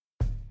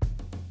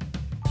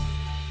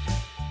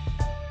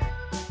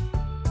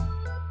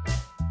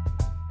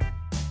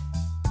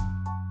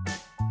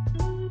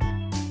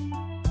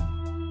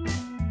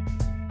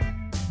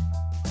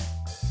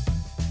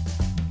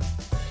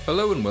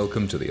Hello and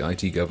welcome to the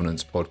IT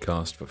Governance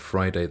Podcast for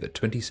Friday the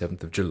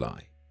 27th of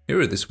July. Here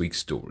are this week's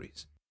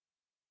stories.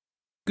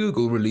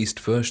 Google released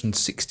version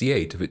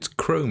 68 of its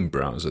Chrome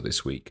browser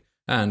this week,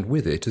 and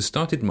with it has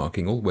started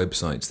marking all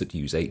websites that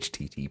use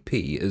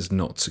HTTP as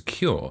not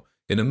secure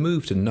in a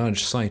move to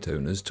nudge site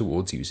owners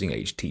towards using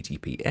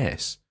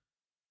HTTPS.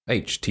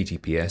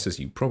 HTTPS,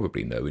 as you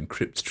probably know,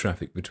 encrypts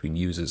traffic between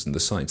users and the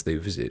sites they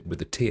visit with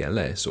the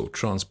TLS or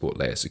Transport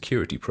Layer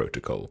Security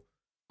Protocol.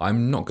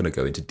 I'm not going to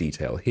go into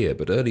detail here,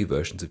 but early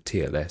versions of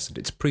TLS and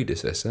its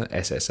predecessor,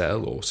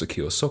 SSL or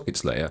Secure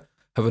Sockets Layer,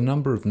 have a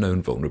number of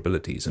known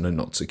vulnerabilities and are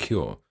not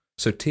secure,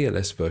 so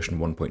TLS version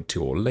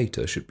 1.2 or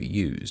later should be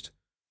used.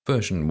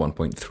 Version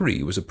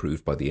 1.3 was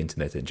approved by the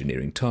Internet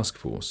Engineering Task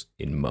Force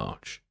in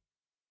March.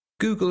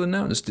 Google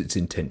announced its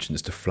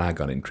intentions to flag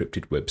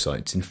unencrypted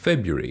websites in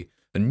February,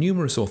 and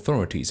numerous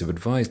authorities have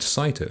advised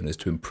site owners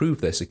to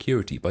improve their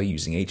security by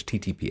using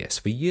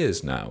HTTPS for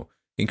years now,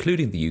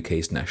 including the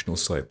UK's National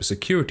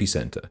Cybersecurity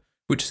Centre,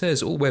 which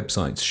says all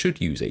websites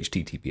should use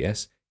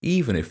HTTPS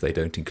even if they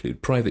don't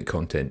include private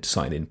content,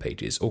 sign-in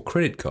pages or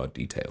credit card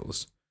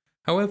details.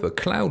 However,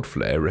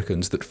 Cloudflare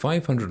reckons that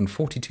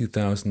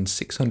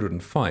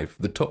 542,605 of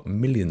the top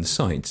million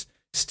sites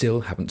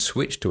still haven't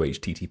switched to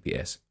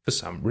HTTPS for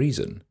some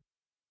reason.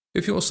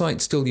 If your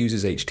site still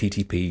uses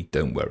HTTP,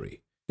 don't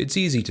worry. It's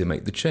easy to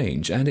make the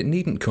change and it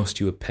needn't cost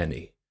you a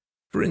penny.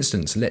 For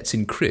instance, Let's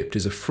Encrypt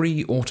is a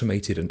free,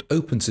 automated and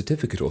open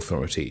certificate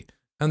authority,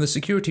 and the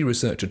security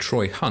researcher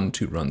Troy Hunt,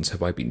 who runs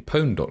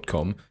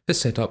HaveIBeenPwned.com,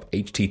 has set up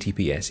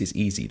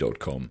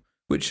HTTPSisEasy.com,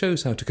 which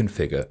shows how to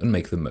configure and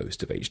make the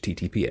most of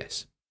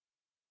HTTPS.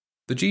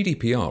 The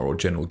GDPR, or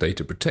General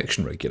Data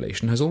Protection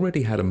Regulation, has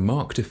already had a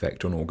marked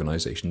effect on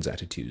organizations'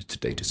 attitudes to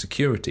data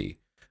security,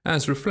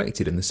 as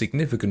reflected in the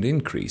significant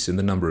increase in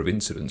the number of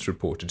incidents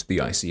reported to the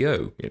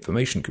ICO,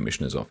 Information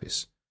Commissioner's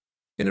Office.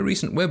 In a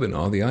recent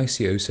webinar, the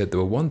ICO said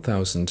there were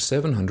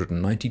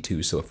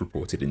 1,792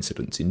 self-reported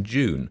incidents in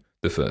June,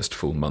 the first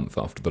full month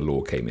after the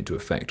law came into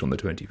effect on the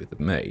 25th of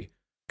May,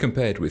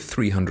 compared with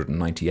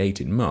 398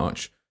 in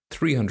March,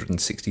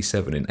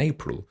 367 in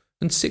April,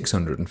 and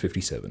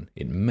 657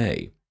 in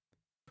May.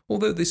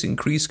 Although this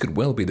increase could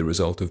well be the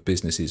result of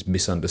businesses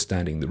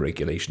misunderstanding the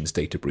regulation's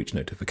data breach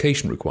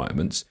notification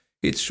requirements,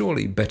 it's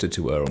surely better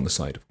to err on the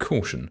side of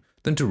caution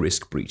than to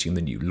risk breaching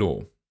the new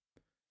law.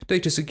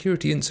 Data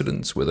security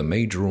incidents, whether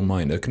major or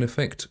minor, can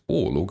affect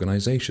all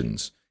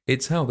organizations.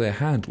 It's how they're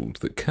handled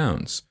that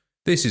counts.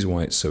 This is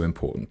why it's so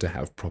important to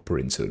have proper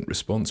incident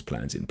response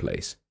plans in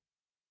place.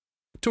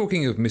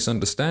 Talking of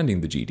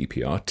misunderstanding the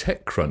GDPR,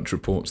 TechCrunch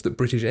reports that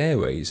British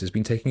Airways has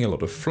been taking a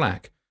lot of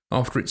flack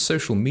after its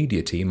social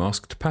media team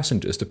asked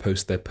passengers to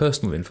post their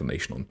personal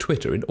information on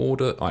Twitter in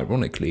order,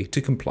 ironically,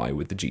 to comply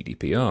with the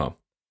GDPR.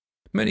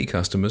 Many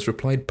customers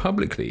replied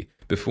publicly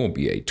before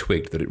BA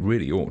twigged that it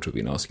really ought to have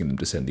been asking them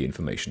to send the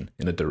information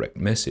in a direct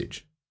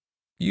message.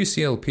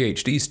 UCL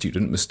PhD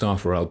student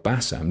Mustafa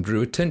Al-Bassam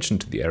drew attention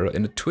to the error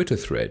in a Twitter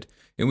thread,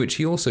 in which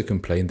he also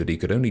complained that he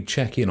could only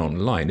check in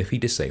online if he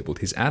disabled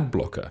his ad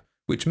blocker,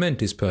 which meant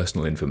his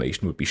personal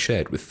information would be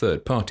shared with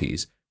third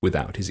parties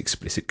without his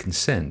explicit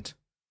consent.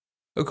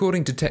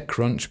 According to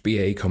TechCrunch,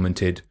 BA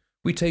commented,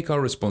 "We take our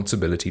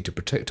responsibility to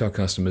protect our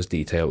customers'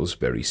 details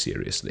very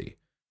seriously.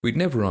 We'd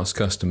never ask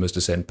customers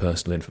to send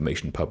personal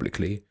information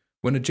publicly.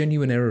 When a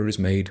genuine error is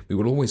made, we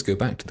will always go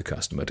back to the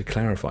customer to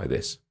clarify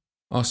this.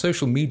 Our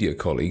social media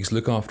colleagues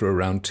look after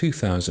around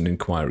 2,000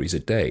 inquiries a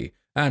day,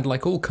 and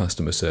like all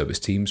customer service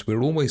teams,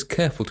 we're always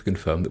careful to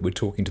confirm that we're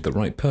talking to the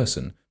right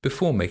person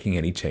before making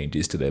any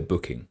changes to their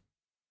booking."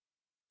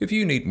 If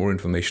you need more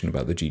information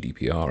about the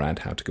GDPR and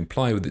how to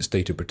comply with its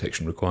data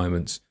protection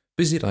requirements,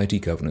 visit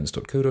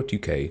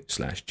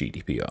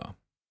itgovernance.co.uk/GDPR.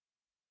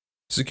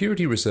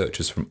 Security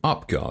researchers from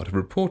UpGuard have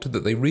reported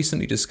that they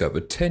recently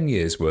discovered 10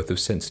 years' worth of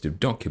sensitive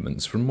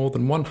documents from more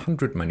than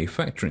 100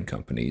 manufacturing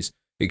companies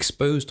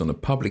exposed on a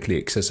publicly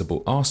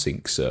accessible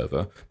rsync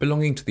server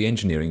belonging to the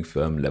engineering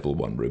firm Level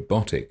 1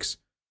 Robotics.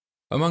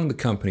 Among the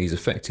companies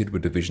affected were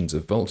divisions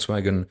of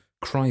Volkswagen,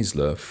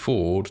 Chrysler,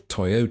 Ford,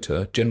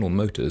 Toyota, General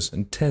Motors,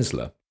 and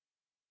Tesla.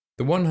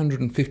 The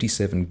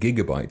 157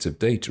 gigabytes of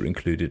data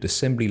included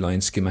assembly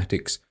line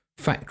schematics,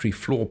 factory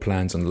floor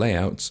plans and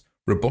layouts,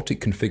 robotic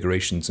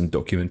configurations and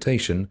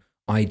documentation,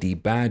 ID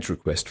badge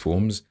request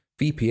forms,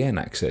 VPN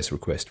access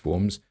request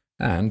forms,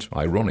 and,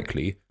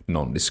 ironically,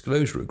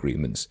 non-disclosure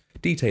agreements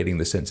detailing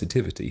the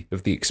sensitivity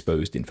of the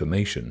exposed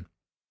information.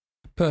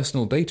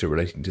 Personal data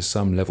relating to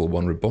some Level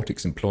 1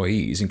 Robotics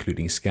employees,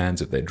 including scans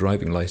of their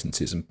driving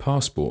licenses and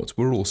passports,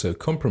 were also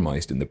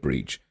compromised in the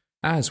breach,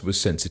 as was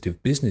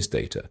sensitive business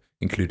data,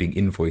 including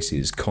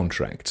invoices,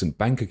 contracts, and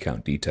bank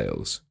account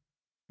details.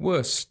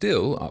 Worse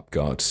still,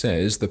 UpGuard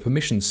says, the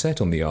permissions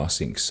set on the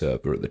rsync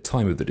server at the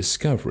time of the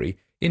discovery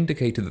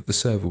indicated that the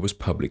server was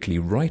publicly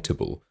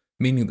writable,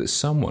 meaning that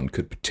someone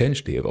could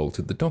potentially have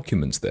altered the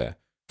documents there,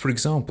 for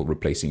example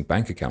replacing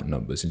bank account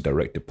numbers in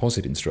direct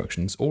deposit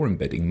instructions or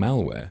embedding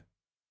malware.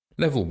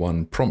 Level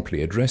 1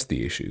 promptly addressed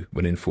the issue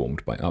when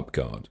informed by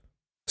UpGuard.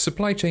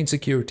 Supply chain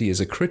security is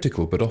a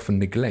critical but often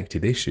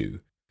neglected issue.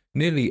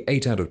 Nearly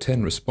 8 out of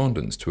 10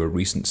 respondents to a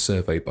recent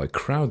survey by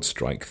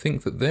CrowdStrike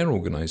think that their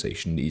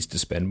organization needs to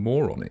spend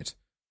more on it.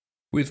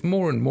 With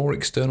more and more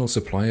external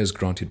suppliers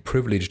granted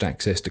privileged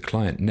access to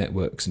client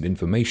networks and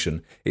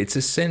information, it's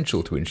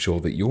essential to ensure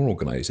that your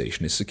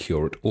organization is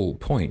secure at all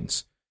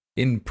points.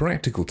 In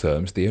practical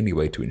terms, the only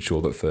way to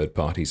ensure that third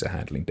parties are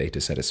handling data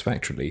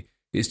satisfactorily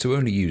is to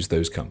only use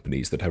those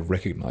companies that have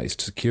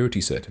recognized security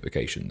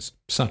certifications,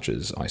 such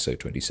as ISO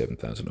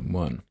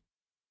 27001.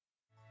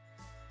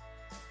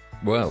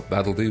 Well,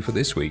 that'll do for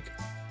this week.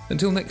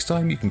 Until next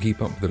time, you can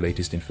keep up with the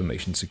latest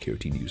information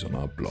security news on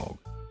our blog.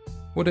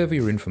 Whatever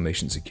your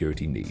information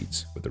security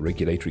needs, whether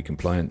regulatory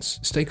compliance,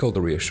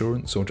 stakeholder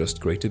reassurance, or just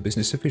greater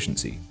business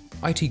efficiency,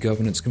 IT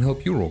Governance can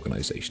help your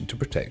organization to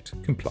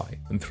protect, comply,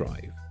 and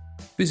thrive.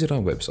 Visit our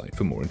website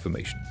for more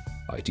information,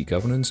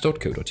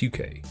 itgovernance.co.uk.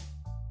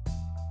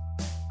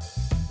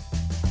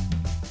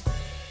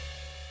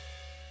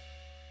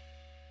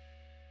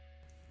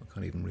 I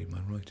can't even read my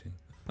writing.